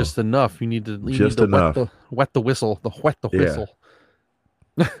drink So just enough. You need just to enough. wet the whistle, the wet the Yeah. whistle.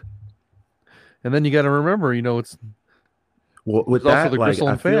 And then you got to remember, it's Well, with there's also that, the like gristle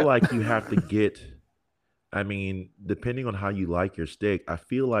I and feel fat. like you have to get I mean, depending on how you like your steak, I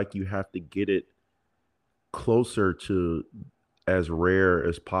feel like you have to get it closer to as rare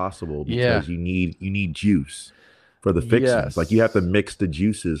as possible Yeah. because you need juice for the fixings. Like you have to Yes. mix the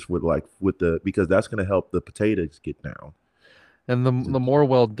juices with the because that's going to help the potatoes get down. And the more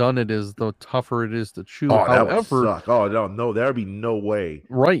well done it is, the tougher it is to chew. Oh, that would However, suck. Oh no, there'd be no way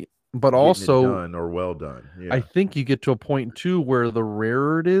right. But getting it also, done or well done. I Yeah, think you get to a point too where the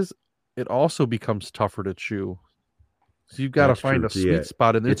rarer it is, it also becomes tougher to chew. So you've got to that's find true a too. Yeah, sweet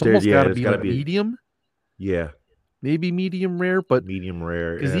spot, and it's it there. almost Yeah, got to it's be got to like be medium, yeah maybe medium rare. But medium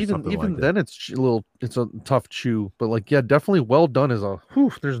rare. because Yeah, something like even that. then, it's a tough chew. But like, yeah, definitely well done is a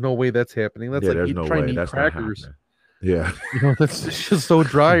whew. There's no way that's happening. That's Yeah, like there's eat no trying way to eat that's not crackers. happening. Yeah, That's it's just so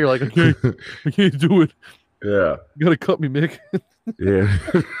dry. You're like, I can't do it. yeah, You gotta cut me, Mick. yeah.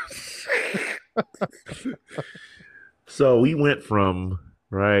 So we went from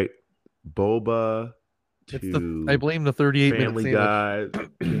right boba I to blame the 38-minute Family sandwich. Guy,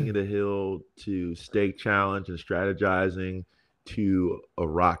 King of the Hill to Steak Challenge and strategizing to a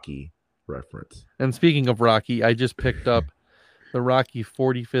Rocky reference. And speaking of Rocky, I just picked up the Rocky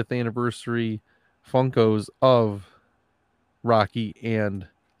 45th anniversary Funkos of Rocky and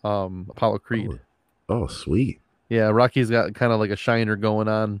Apollo Creed. Oh, oh, sweet. Yeah, Rocky's got kind of like a shiner going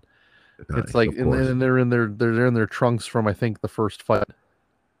on. It's Nice, like of course. and they're in their trunks from I think the first fight.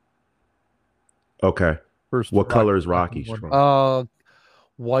 Okay. First What Rocky color is Rocky Rocky's one. trunk?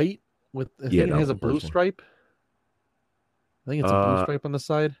 White with I Yeah, think it that has was a the blue first one. stripe. I think it's a blue Uh, stripe on the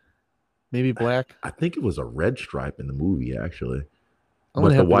side. Maybe black. I think it was a red stripe in the movie, actually. I'm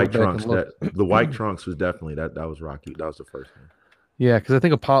gonna But the have to go white back and trunks, look. the white trunks was definitely that was Rocky. That was the first one. Yeah, because I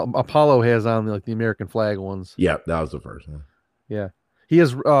think Apollo has on like the American flag ones. Yeah, that was the first one. Yeah, he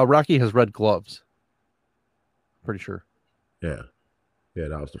has. Rocky has red gloves. Pretty sure. Yeah. Yeah,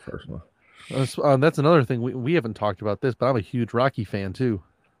 that was the first one. That's another thing we haven't talked about this, but I'm a huge Rocky fan too.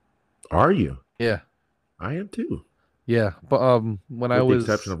 Are you? Yeah, I am too. yeah. But when I With the was,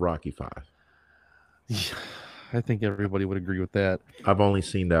 exception of Rocky 5. I think everybody would agree with that. I've only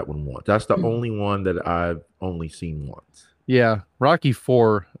seen that one once. That's the only one that I've only seen once. Yeah, Rocky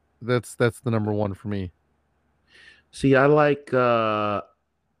 4. That's the number one for me. See, I like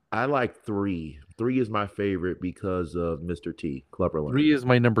 3. 3 is my favorite because of Mr. T, Clubber Lang. 3 is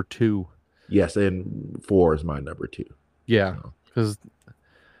my number 2. Yes, and 4 is my number 2. Yeah, So, because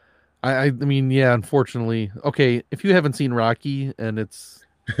I mean, yeah. Unfortunately, okay. If you haven't seen Rocky and it's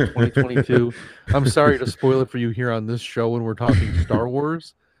 2022, I'm sorry to spoil it for you here on this show when we're talking Star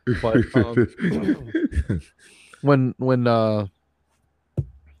Wars. But when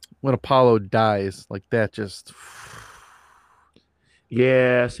Apollo dies, like that just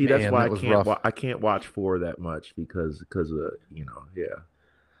yeah, see that's man, why that was rough. I can't watch 4 that much because of, yeah, Yeah,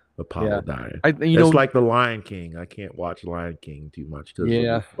 Apollo dying. you It's know, like the Lion King. I can't watch Lion King too much because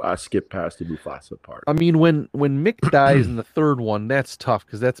yeah. I skip past the Mufasa part. I mean, when Mick dies in the third one, that's tough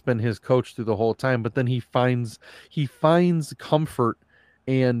because that's been his coach through the whole time. But then he finds comfort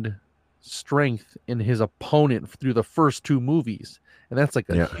and strength in his opponent through the first 2 movies, and that's like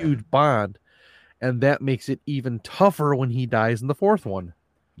a Yeah, huge bond, and that makes it even tougher when he dies in the fourth one.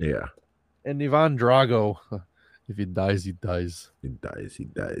 yeah. And Ivan Drago If he dies, he dies. He dies. He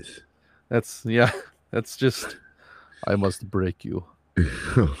dies. That's That's just I must break you.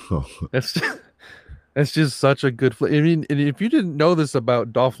 That's just, that's just such a good. I mean, and if you didn't know this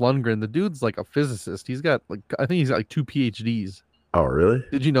about Dolph Lundgren, the dude's like a physicist. He's got like I think he's got like 2 PhDs. Oh, really?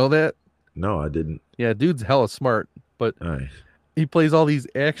 Did you know that? No, I didn't. Yeah, dude's hella smart, but Nice. he plays all these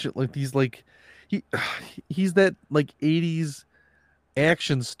action like these like he he's that like 80s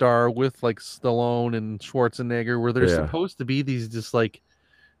action star with like Stallone and Schwarzenegger where they're Yeah. supposed to be these just like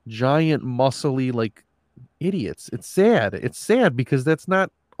giant muscly like idiots. It's sad. It's sad because that's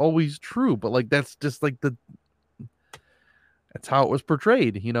not always true, but like that's just like that's how it was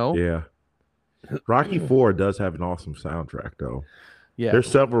portrayed, you know? Yeah. Rocky 4 does have an awesome soundtrack, though. Yeah. There's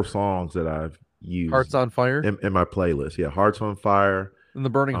several songs that I've used Hearts on Fire in my playlist. Yeah, Hearts on Fire. and The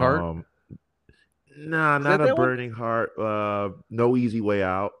Burning Heart. Nah, Is not that a that one? Burning Heart. No Easy Way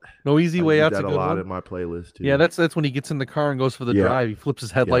Out. No Easy I Way use Out's a that a good lot one. in my playlist too. Yeah, that's when he gets in the car and goes for the Yeah. drive. He flips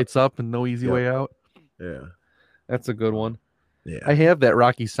his headlights up and No Easy Yeah. Way Out. Yeah. That's a good one. Yeah. I have that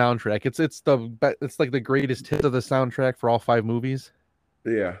Rocky soundtrack. It's like the greatest hit of the soundtrack for all 5 movies.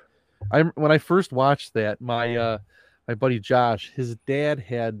 Yeah. When I first watched that, my buddy Josh, his dad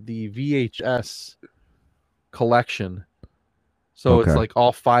had the VHS collection. So it's Okay. like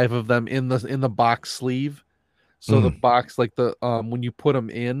all 5 of them in the box sleeve. So the box like the when you put them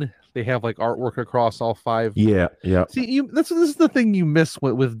in, they have like artwork across all 5. Yeah. Yeah. See, this is the thing you miss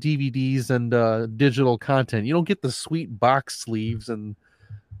with DVDs and digital content. You don't get the sweet box sleeves and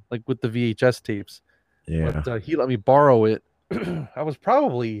like with the VHS tapes. Yeah. But he let me borrow it.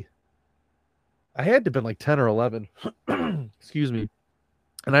 I had to have been like 10 or 11. Excuse me.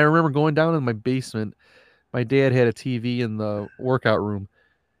 And I remember going down in my basement. My dad had a TV in the workout room.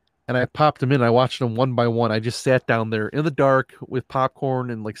 And I popped them in. I watched them one by one. I just sat down there in the dark with popcorn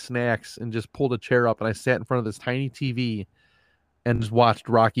and like snacks and just pulled a chair up and I sat in front of this tiny TV and just watched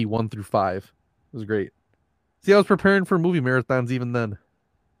Rocky 1 through 5. It was great. See, I was preparing for movie marathons even then.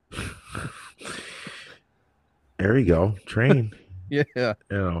 There you go. Train. Yeah. You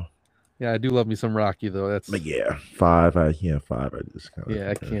know. Yeah, I do love me some Rocky though. That's But yeah, 5. 5. I just kind of. Yeah,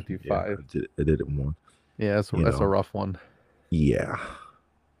 I can't do 5. I did it one. Yeah, that's a rough one. Yeah.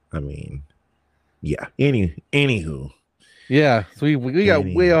 I mean, yeah. Anywho. Yeah, so we got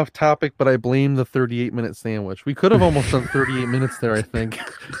way off topic, but I blame the 38-minute sandwich. We could have almost done 38 minutes there, I think.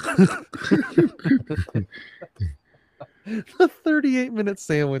 The 38-minute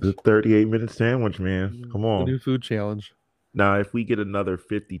sandwich. The 38-minute sandwich, man. Come The on. new food challenge. Now, if we get another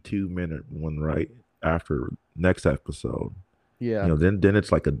 52-minute one right after next episode, Yeah. you know, then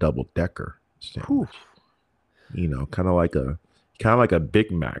it's like a double decker sandwich. Whew. You know, kind of like a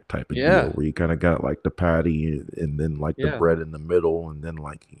Big Mac type of Yeah. deal where you kind of got like the patty and then like the Yeah. bread in the middle and then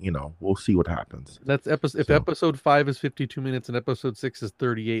like, you know, we'll see what happens. That's if So- episode 5 is 52 minutes and episode 6 is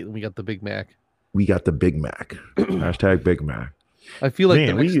 38, and we got the Big Mac. We got the Big Mac. Hashtag Big Mac. I feel like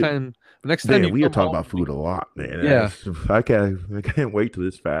Man, the next time Man, you we are come talking home, about food a lot, man. Yeah. I can't wait till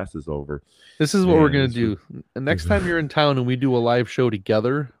this fast is over. This is what we're Man, gonna this do. And next time you're in town and we do a live show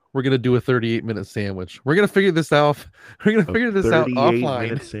together, we're gonna do a 38-minute sandwich. We're gonna figure this out. We're gonna figure this out 38 offline.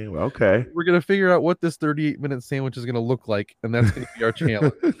 minute sandwich. Okay. We're gonna figure out what this 38-minute sandwich is gonna look like, and that's gonna be our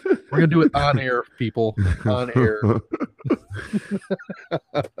challenge. We're gonna do it on air, people. On air.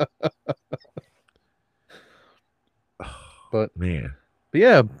 But Man.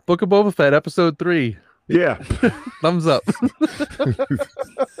 yeah, Book of Boba Fett, episode 3. Yeah. Thumbs up.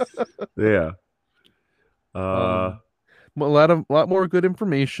 Yeah. A lot more good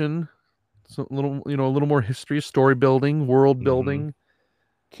information. So a little more history, story building, world building,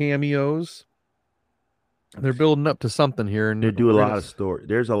 cameos. They're building up to something here, and They do a we're lot gonna- of story.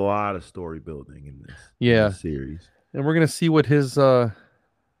 There's a lot of story building in this, Yeah. series. and we're gonna see what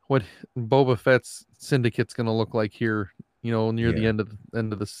what Boba Fett's syndicate's gonna look like here. Near the Yeah.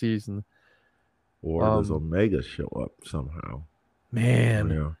 end of the season. Or does Omega show up somehow? Man,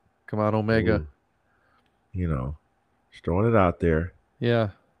 You know? come on, Omega. Ooh. You know, just throwing it out there. Yeah.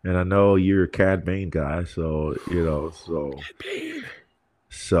 And I know you're a Cad Bane guy, so you know,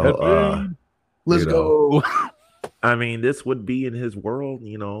 Let's you know. go. I mean, this would be in his world,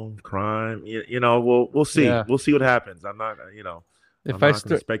 you know, crime. You know, we'll see. Yeah. We'll see what happens. I'm not, you know, I'm If not I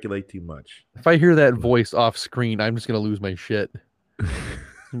gonna speculate too much. if I hear that voice off screen, I'm just gonna lose my shit.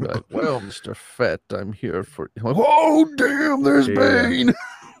 I'm like, well, Mr. Fett, I'm here for. I'm like, oh, damn! There's Yeah. Bane.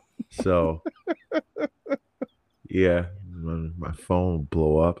 So, yeah, my phone will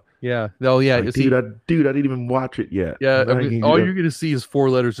blow up. Yeah. Oh, yeah. Like, you see, dude, I didn't even watch it yet. yeah. Now you All know- you're gonna see is 4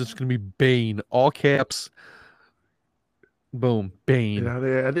 letters. It's gonna be Bane, all caps. Boom, And Bane.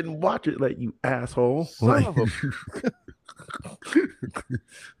 I didn't watch it, like you asshole. Son Like, of a.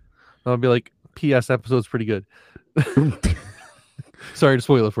 I'll be like, P.S. Episode's pretty good. Sorry to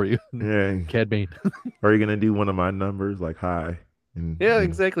spoil it for you. yeah. Cad Bane. Are you gonna do one of my numbers like hi Yeah, and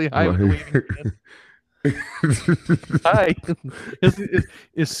exactly. Hi with the waving hand. like Hi.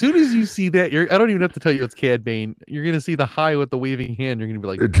 As soon as you see that, I don't even have to tell you it's Cad Bane. You're gonna see the hi with the waving hand. You're gonna be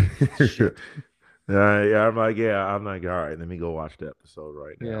like, shit. yeah, I'm like, all right, let me go watch the episode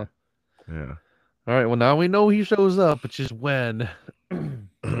right Yeah. now. Yeah. All right. Well, now we know he shows up, but just when.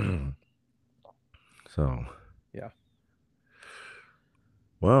 So, Yeah.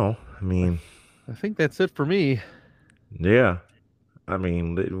 well, I mean, I think that's it for me. yeah. I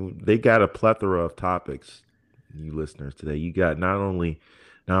mean, they got a plethora of topics, you listeners today. You got not only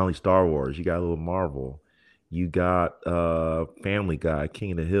Star Wars, you got a little Marvel, you got Family Guy,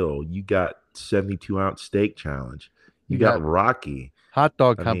 King of the Hill, you got 72-ounce steak challenge, you You got got Rocky. hot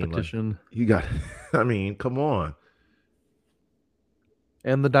dog I mean, like competition you got I mean, come on.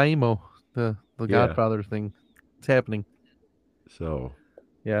 and the Daimo, the Yeah. Godfather thing. It's happening. So,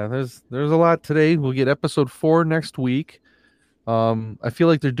 Yeah, there's a lot today. We'll get episode 4 next week. I feel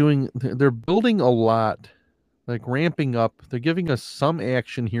like they're building a lot, like ramping up. They're giving us some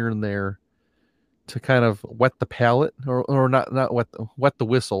action here and there to kind of wet the palate, or not wet the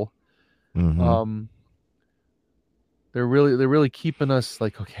whistle. mhm. Um, they're really keeping us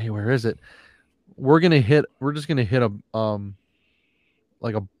like, okay, where is it? We're just gonna hit a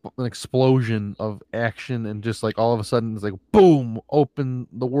like an explosion of action, and just like all of a sudden it's like boom, open,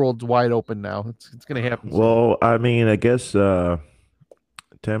 the world's wide open now. It's gonna happen soon. Well, I mean, I guess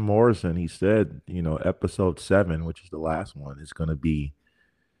Tim Morrison, he said, episode 7, which is the last one, is it's gonna be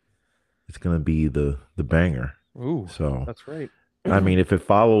the banger. Ooh, So, that's right. I mean, if it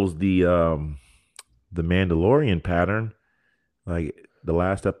follows the Mandalorian pattern, like the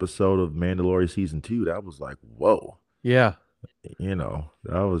last episode of Mandalorian season 2, that was like, whoa, Yeah, that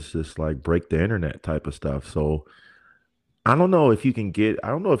was just like break the internet type of stuff. So I don't know if you can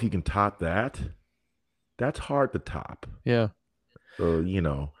top that. That's hard to top. yeah. So, you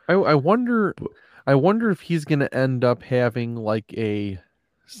know, I wonder but I wonder if he's gonna end up having like a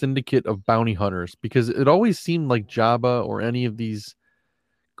syndicate of bounty hunters, because it always seemed like Jabba or any of these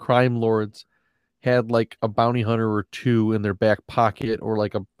crime lords had like a bounty hunter or two in their back pocket, or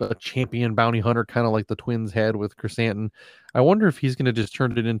like a champion bounty hunter, kind of like the twins had with Chrysanthemum. I wonder if he's gonna just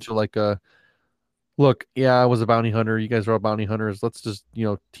turn it into like a, look, yeah, I was a bounty hunter. You guys are all bounty hunters. Let's just,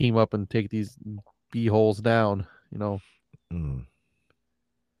 team up and take these b-holes down. mm,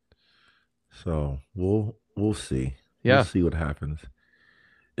 so we'll see. We'll Yeah. see what happens.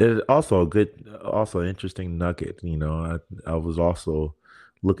 It also a good, also interesting nugget. I was also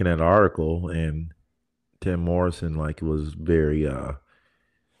looking at an article, and Tim Morrison like was very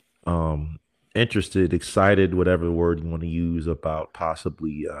um interested, excited, whatever word you want to use, about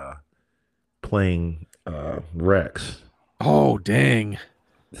possibly playing Rex. Oh, dang.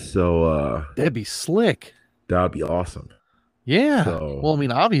 So That'd be slick. that would be awesome. Yeah. So Well, I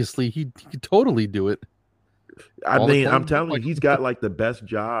mean, obviously he could totally do it. I All the mean, I'm clones look telling you, like he's got like the best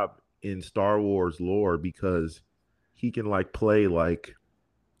job in Star Wars lore, because he can like play like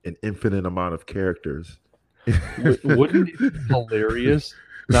an infinite amount of characters. Wouldn't it be hilarious?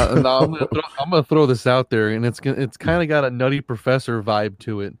 Now I'm gonna throw this out there, and it's kind of got a Nutty Professor vibe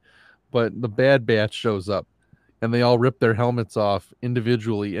to it. But the Bad Batch shows up, and they all rip their helmets off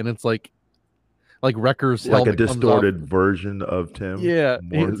individually, and it's like Wrecker's Like a helmet comes off. distorted version of Tim Yeah,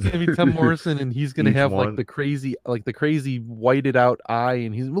 it's gonna be Tim Morrison. Morrison, and he's gonna Each have like one. the crazy whited out eye,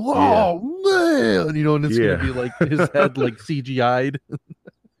 and he's, Yeah. oh man, and it's gonna Yeah. be like his head like CGI'd.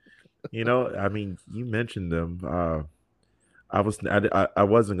 I mean, you mentioned them. I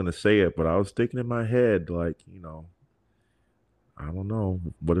wasn't gonna say it, but I was thinking in my head, like, I don't know.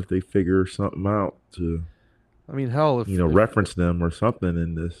 What if they figure something out to, I mean, hell, reference them or something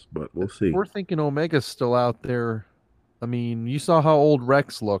in this? But we'll if see. we're thinking Omega's still out there, I mean, you saw how old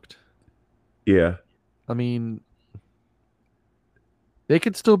Rex looked. Yeah. I mean, they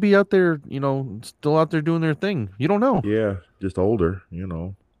could still be out there, still out there doing their thing. You don't know. Yeah. Just older.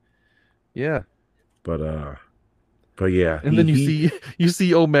 Yeah. But yeah, And then you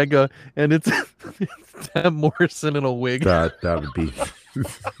see Omega, and it's, it's Tim Morrison in a wig. that would be.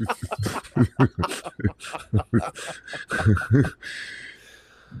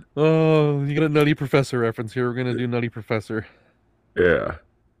 Oh, you got a Nutty Professor reference here. We're gonna do Nutty Professor. Yeah.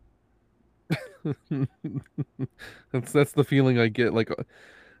 That's the feeling I get. Like,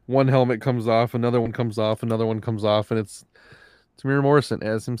 one helmet comes off, another one comes off, another one comes off, and it's Tamir Morrison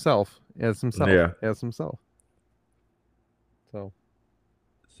as himself, as himself, Yeah. as himself. So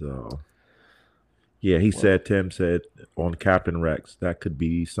So yeah, he well, said Tim said on Captain Rex that could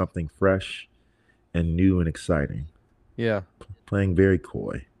be something fresh and new and exciting. yeah, Playing very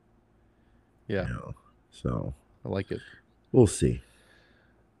coy, yeah, you know. So I like it. we'll see.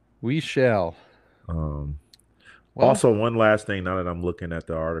 We shall. Um, Well, Also, one last thing. Now that I'm looking at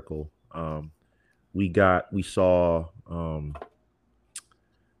the article, we saw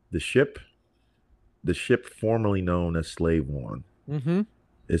the ship, the ship formerly known as Slave One. mm-hmm.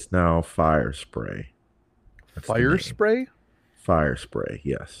 It's now Fire Spray. That's the Fire name. spray. Fire Spray.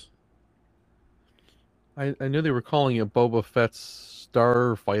 Yes. I knew they were calling it Boba Fett's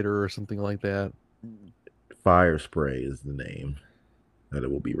Starfighter or something like that. Fire Spray is the name that it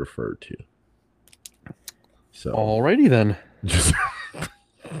will be referred to. So, Alrighty then. just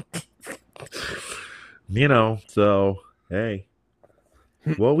so hey,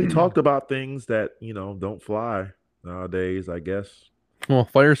 well, we talked about things that don't fly nowadays. I guess Well,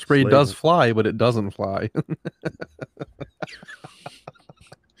 fire spray slave. does fly, but it doesn't fly.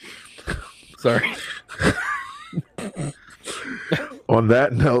 Sorry. On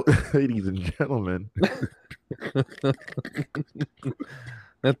that note, ladies and gentlemen,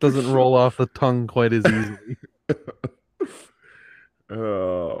 That doesn't roll off the tongue quite as easily.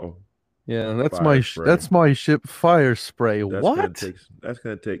 oh, Yeah, that's fire spray. that's my ship fire spray. What? That's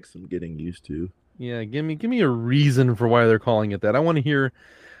gonna take some getting used to. Yeah, give me a reason for why they're calling it that. I want to hear.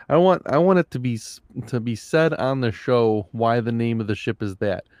 I want it to be said on the show why the name of the ship is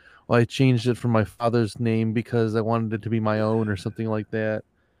that. Well, I changed it from my father's name because I wanted it to be my own or something like that.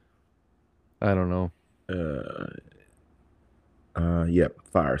 I don't know. Uh, yep,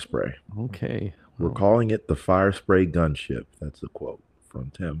 fire spray. Okay. We're Well, calling it the Fire Spray Gunship. That's a quote from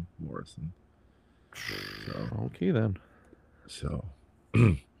Tim Morrison. So, okay then. so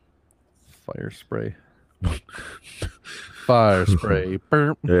Fire spray. Fire spray.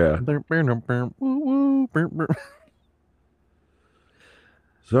 Burp, yeah. burp, burp, burp, woo, woo, burp, burp.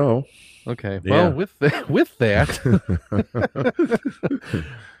 So Okay. Well, yeah. with that,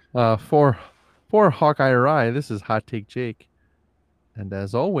 for Hawkeye Rye, this is Hot Take Jake, and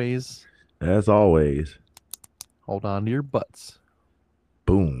as always, As always, hold on to your butts.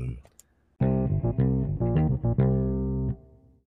 boom.